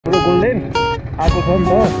Golden आएको छ नि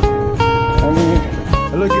त अनि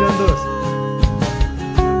हेलो किरण दोस्त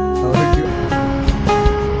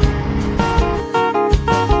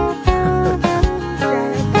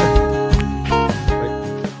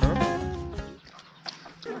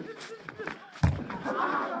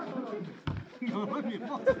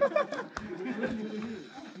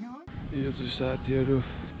यो चाहिँ साथीहरू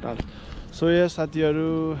ताल सो या साथीहरू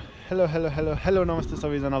हेलो हेलो हेलो हेलो नमस्ते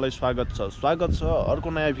सबैजनालाई स्वागत छ अर्को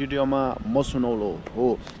नयाँ भिडियोमा म सुनौलो हो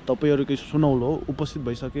तपाईहरुकै सुनौलो उपस्थित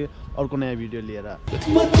भइसके अर्को नयाँ भिडियो लिएर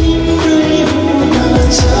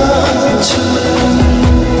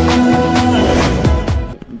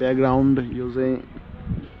ब्याकग्राउन्ड यो चाहिँ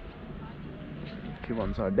के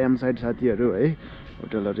भन्छ ड्याम साइड साथीहरू है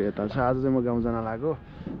होटलहरु यता छ आज चाहिँ म गाउँ जान लाग्यो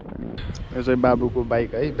अनि यो चाहिँ बाबुको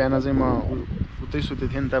बाइक है बिहान चाहिँ म उतै सुते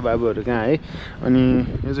थिएँ नि त बाबुहरु कहाँ है अनि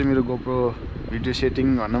यो चाहिँ मेरो गोप्रो भिडियो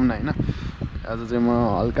सेटिङ भनौँ न हैन आज चाहिँ म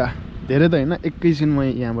हल्का धेरै त हैन एकैछिन म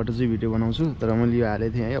यहाँबाट चाहिँ भिडियो बनाउँछु तर मैले यो हाले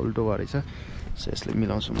थिएँ है उल्टो गरेछ सो यसले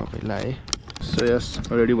मिलाउँछु म पहिला है सो यस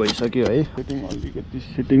रेडी भइसक्यो है सेटिङ अलिकति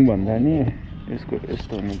सेटिङ भन्दा नि यसको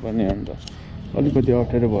यस्तो हुनुपर्ने अन्त अलिकति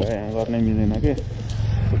अप्ठ्यारो भयो यहाँ गर्नै मिलेन के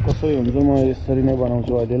कसै हुन्छ म यसरी नै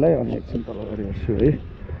बनाउँछु अहिलेलाई अनि एकछिन तल गरी हेर्छु है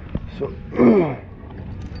सो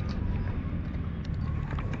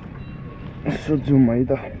यसो जुम है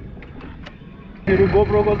त मेरो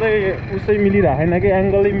गोप्रोको चाहिँ उसै मिलिरहेन कि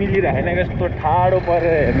एङ्गलै मिलिरहेन कि यस्तो ठाडो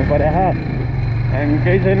परेर हेर्नु पर्यो हा अनि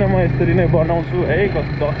केही छैन म यसरी नै बनाउँछु है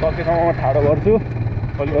सकेसम्म म ठाडो गर्छु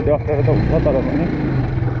अलिकति अप्ठ्यारो त हुन्छ तर पनि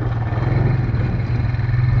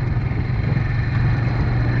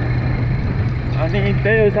अनि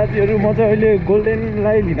त्यही हो साथीहरू म चाहिँ अहिले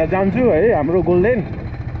गोल्डेनलाई लिन जान्छु है हाम्रो गोल्डेन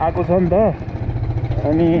आएको छ नि त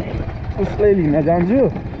अनि उसलाई लिन जान्छु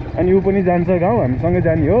अनि ऊ पनि जान्छ गाउँ हामीसँगै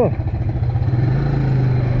जाने हो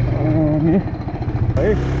अनि है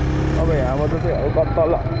अब यहाँबाट चाहिँ हल्का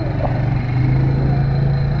तल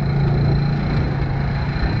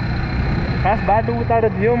खास बाटो उताबाट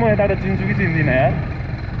थियो म यताबाट चिन्छु कि चिन्दिनँ यार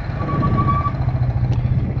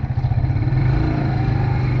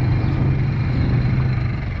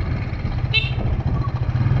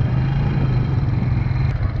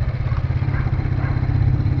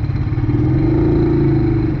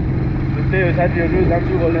साथीहरु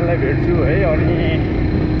जान्छु गोल्डेनलाई भेट्छु है अनि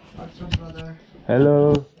hello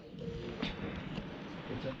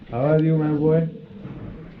how are you my boy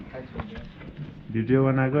video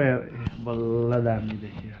बनाएको बल्ल दामी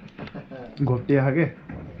देखियो घोप्टिया के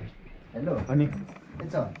हेलो अनि के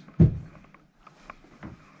छ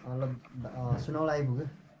सुनौला आइपुग्यो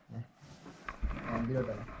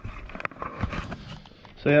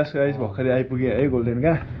सो यस गाइस भर्खरै आइपुग्यो है गोल्डेन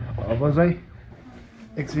का अब चाहिँ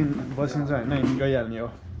एकछिन बसिन्छ हैन हिँडी गइहाल्ने हो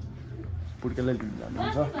पुड्केलाई लिनु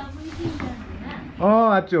जानुहुन्छ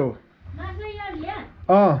आच्यो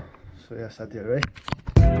सो या साथीहरु है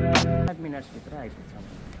 5 मिनेटभित्र आइपुग्छ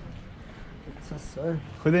सर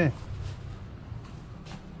खोइ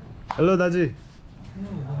हेलो दाजु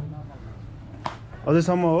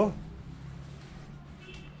अझैसम्म हो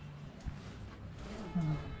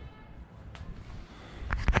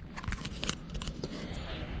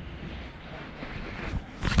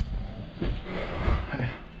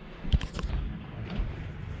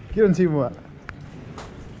किरण सिमुवा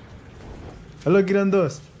हेलो किरण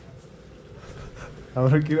दोस्त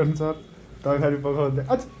हाम्रो किरण सर तरकारी पकाउँदै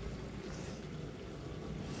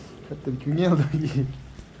कति किने आउँदा कि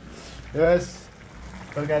यस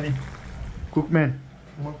तरकारी कुकम्यान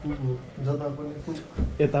म कुक हो जता पनि कुक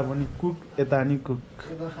यता पनि कुक यता नि कुक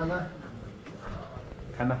खाना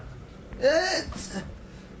खाना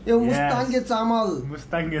यो मुस्ताङ्गे चामल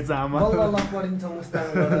बल्ल परिन्छ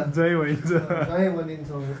मुस्ताङबाट जय भइन्छ जय बनिन्छ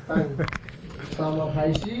मुस्ताङ चामल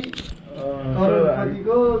खाइसी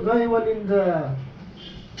कतिको जय बनिन्छ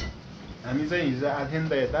हामी चाहिँ हिजो आएको थियौँ नि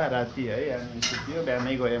त यता राति है अनि सुत्यो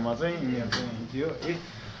बिहानै गएँ म चाहिँ यिनीहरू चाहिँ थियो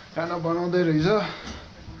खाना बनाउँदै रहेछ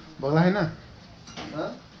भोक लागेन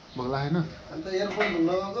भोक लागेन अन्त एयरफोन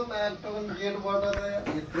लगाउँछ म्याटोन गेटबाट त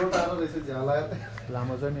यत्रो टाढो रहेछ झ्याला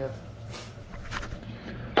लामो छ नि यार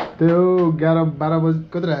त्यो 11-12 बजी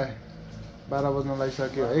कति आयो 12 बज्न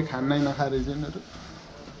लागिसक्यो है खानै नखाएर यिनीहरू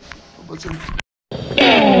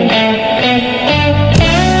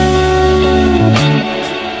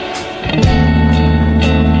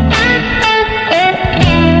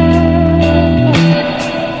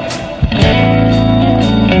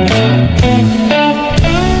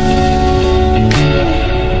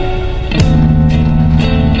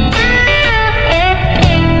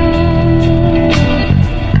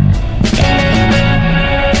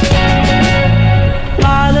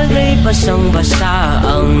basang-basa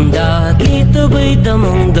ang dagito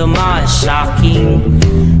magdama sa aking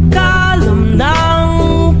kalam ng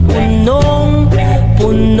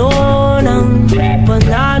punong-puno ng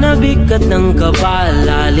pananabik at ng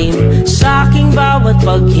kapalalim. Sa aking bawat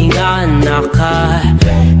paghinga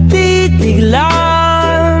nakatitig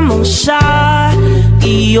lamang sa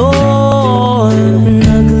iyo.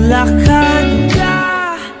 Naglakad ka.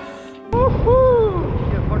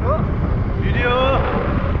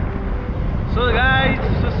 So guys,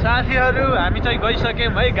 so साथीहरू हामी चाहिँ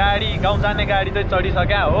गइसक्यौँ है। गाडी गाउँ जाने गाडी चाहिँ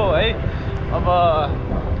चढिसक्या हो है। अब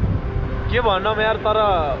के भनौँ यार, तर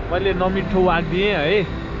मैले नमिठो वाक दिएँ है।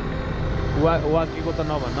 वाकेको त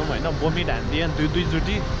नभनौँ होइन, बोमिट हान्दिएँ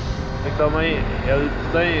दुईचोटि। एकदमै हेल्थ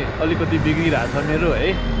चाहिँ अलिकति बिग्रिरहेछ मेरो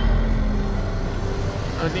है।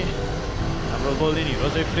 अनि हाम्रो गोल्डन हिरो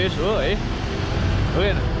चाहिँ फ्रेस हो है, हो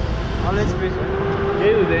होइन? अलवेज फ्रेस हो,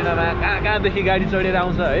 केही हुँदैन। कहाँदेखि गाडी चढेर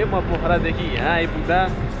आउँछ है। म पोखरादेखि यहाँ आइपुग्दा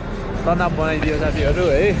तनाव बनाइदियो साथीहरू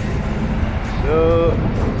है। यो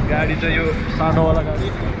गाडी चाहिँ यो सानोवाला गाडी,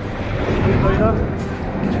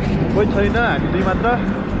 कोही छैन, हामी दुई मात्र।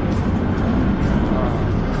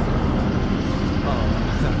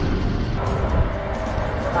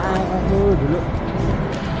 धुलो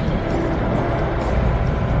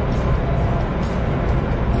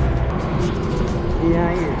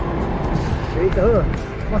यहाँ त्यही त हो,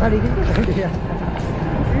 पछाडि किन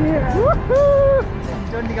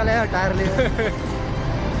चोट निकाल्यो टायरले।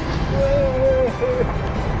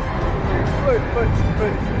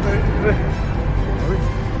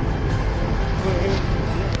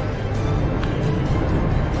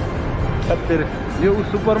 यो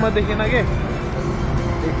सुपरमा देखेन के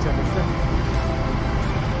देख्छ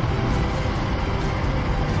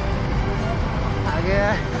आगे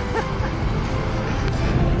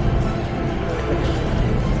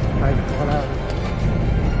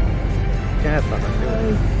क्या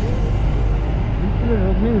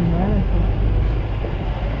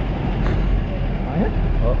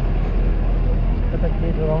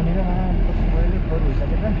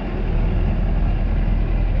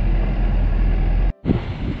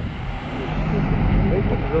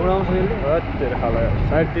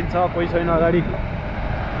साइड दिन्छ, कोही छैन अगाडि।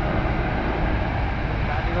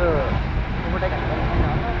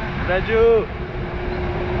 दाजु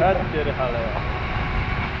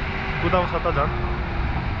कुदाउँछ त झन्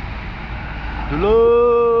धुलो।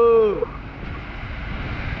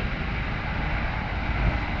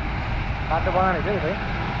 बाटो बनाएको रहेछ है।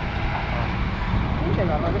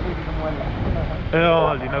 ए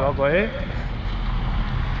लिन गएको है।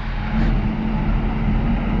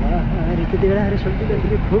 त्यति बेला सोल्टी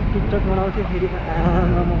खुब टिकटक बनाउँथ्यो फेरि।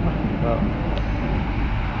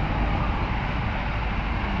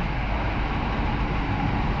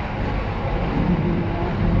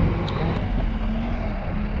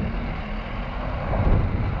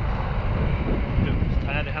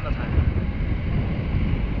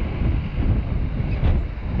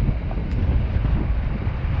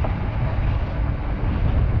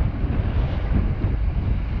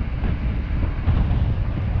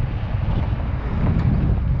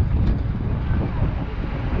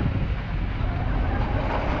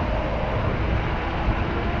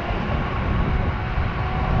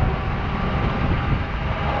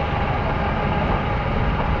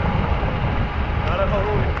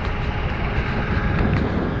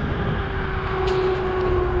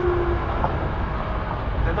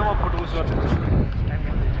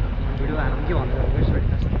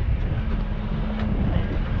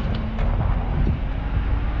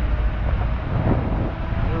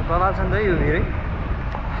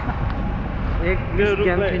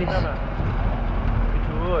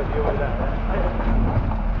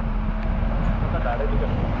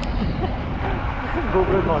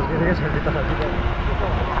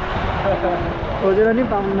 खोजेर नि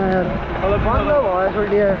पाउन यार, बन्द भयो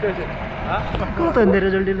सोल्टी। को त धेरै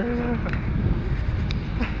सोल्टी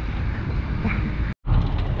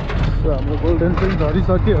हाम्रो गोल्डन चाहिँ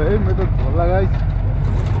झरिसक्यो है। मेरो त झोला गाइस,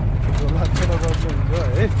 झोला खेर गर्नुहुन्छ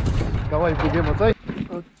है। गाउँ आइपुगेँ म चाहिँ।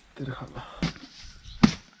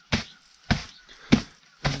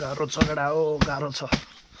 गाह्रो छ गडा हो, गाह्रो छ।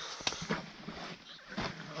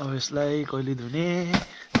 अब यसलाई कहिले धुने,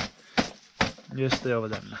 यस्तै अब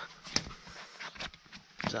जान्न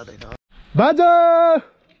जाँदैन। बाजा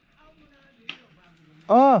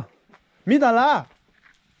मिताला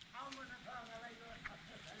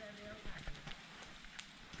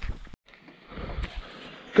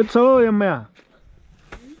के छ हौ यम्मा,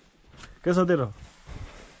 के छ तेरो?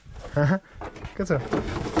 के छ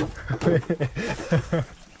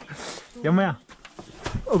यम्मा?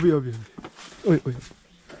 ओबी ओबी ओइ ओइ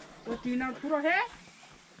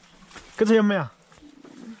के छ यम्मा?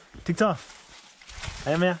 ठिक छ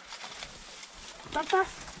है म्या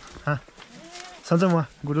सन्चै म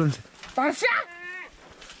गुड हुन्छ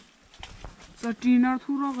ट्रेनर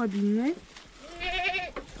थुरो गरिदिनु है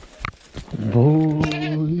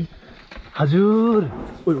हजुर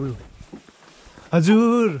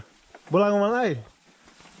हजुर बोलाएको मलाई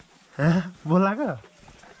बोलाएको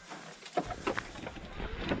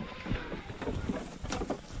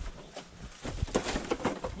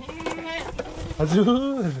हजुर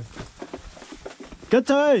के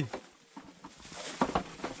छ है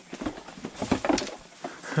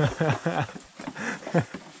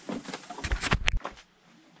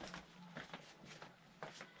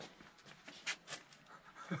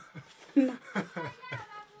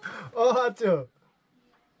अच्छा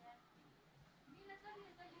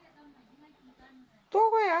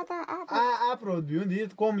आप rood yun di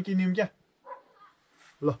kom kinim kya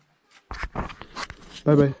lo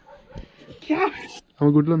bye bye क्या हम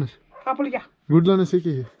गुड लो नसे आपले क्या गुड लो नसे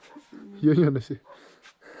के यो नसे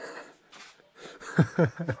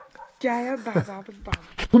क्या यार दादा आप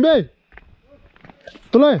बाबा तुम्बे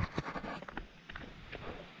तोले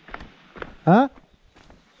हाँ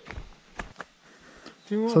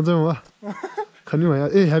सन्चै म खनी भयो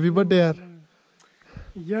ए ह्यापी बर्थडे यार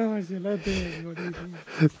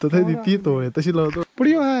तो था दी तो है तशी लावतो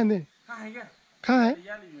पुढे आहे ने काय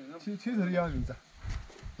छेजरी या निचा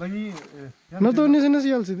लगी न तो निसे नसे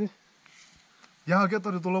याल्सिदि या के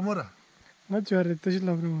तर तोलो मोरा न चरे तशी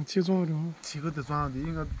लावरो छेजो रो छिगो त जान दि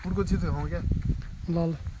इंगा पुडको छिज हो क्या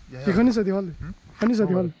लाल के खनी सदी वाले खनी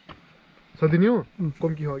सदी वाले सदिनियो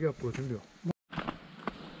कम की हो क्या पोछन दियो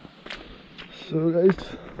सो गाइस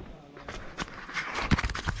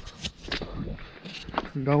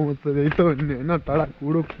गाउँमा त यही त हो नि होइन टाढा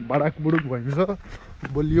बुडुक बाडाक बुडुक भइन्छ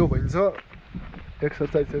बलियो भइन्छ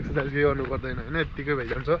एक्सर्साइज केही गर्नु पर्दैन होइन यत्तिकै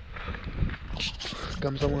भइजान्छ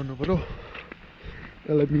कामसम्म गर्नु पऱ्यो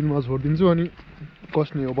यसलाई मिलमा छोडिदिन्छु अनि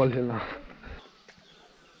कस्ने हो बल खेल्न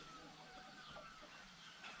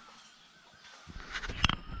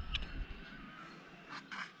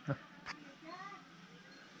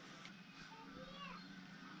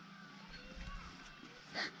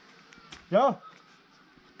Ja.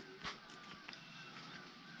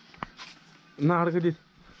 Naar dit.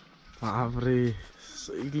 Avre,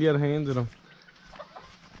 clear hand erom.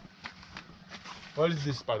 What is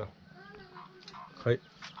this spider? Hey.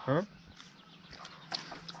 Huh?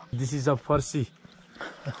 This is a Farsi.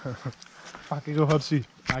 पाकेको फर्सी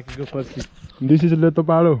Pakigo Farsi. दिस इज लेतो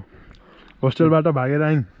पाडो होस्टेलबाट भागेर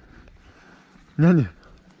आइन् यहाँ नि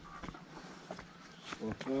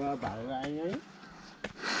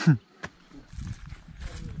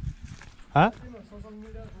हाँ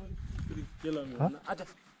अच्छा.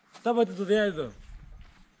 तपाईँ त त्यहाँ आयो त.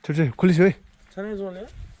 छोटे खुलिसो है छैन जोड्ने.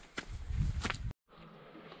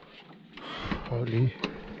 Holi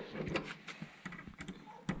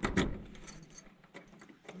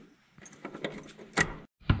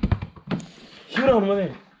Shura on mane.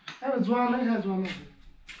 अब जुवान नै छ जुवान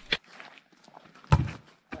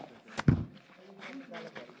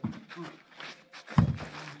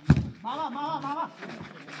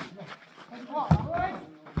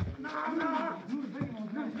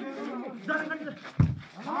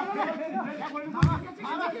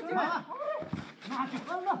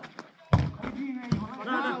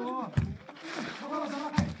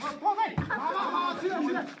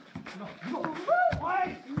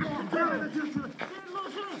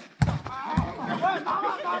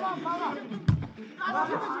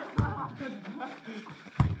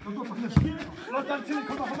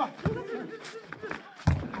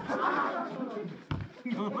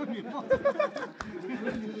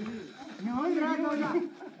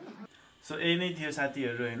सो यही नै थियो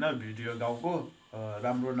साथीहरू होइन भिडियो गाउँको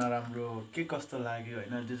राम्रो नराम्रो के कस्तो लाग्यो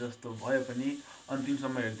होइन जे जस्तो भयो पनि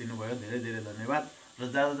अन्तिमसम्म हेरिदिनु भयो धेरै धेरै धन्यवाद र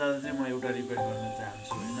जाँदा जाँदा चाहिँ म एउटा रिक्वेस्ट गर्न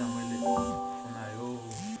चाहन्छु होइन मैले फोन आयो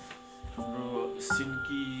हाम्रो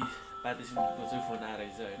सिन्की पाते सिन्कीको चाहिँ फोन आएर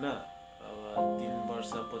होइन अब 3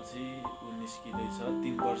 वर्षपछि ऊ निस्किँदैछ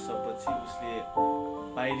 3 वर्षपछि उसले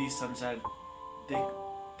बाहिरी संसार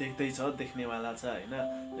देख्दैछ देख्नेवाला छ होइन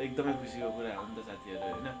एकदमै खुसीको कुरा हो नि त साथीहरू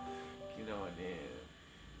होइन किनभने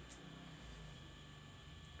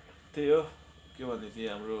त्यही हो के भन्दै थिएँ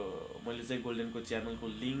हाम्रो मैले चाहिँ गोल्डेनको च्यानलको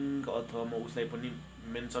लिङ्क अथवा म उसलाई पनि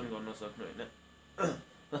मेन्सन गर्न सक्नु होइन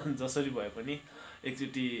जसरी भए पनि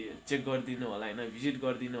एकचोटि चेक गरिदिनु होला होइन भिजिट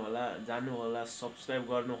गरिदिनु होला जानु होला सब्सक्राइब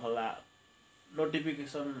गर्नु होला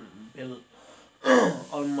नोटिफिकेसन बेल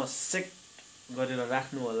अलमोस्ट सेट गरेर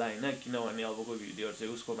राख्नु होला होइन किनभने अबको भिडियोहरू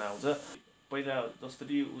चाहिँ उसकोमा आउँछ पहिला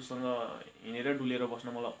जसरी उसँग हिँडेर डुलेर बस्न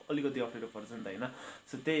मलाई अलिकति अप्ठ्यारो पर्छ नि त होइन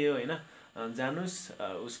सो त्यही हो होइन जानुस्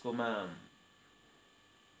उसकोमा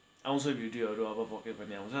आउँछ भिडियोहरू अब पक्कै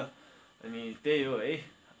पनि आउँछ अनि त्यही हो है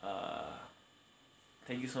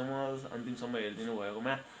थ्याङ्क यू सो मच अन्तिमसम्म हेरिदिनु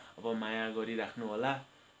भएकोमा अब माया गरिराख्नु होला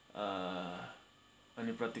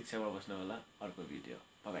अनि प्रतीक्षामा बस्नु होला अर्को भिडियो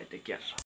बाइ टेक केयर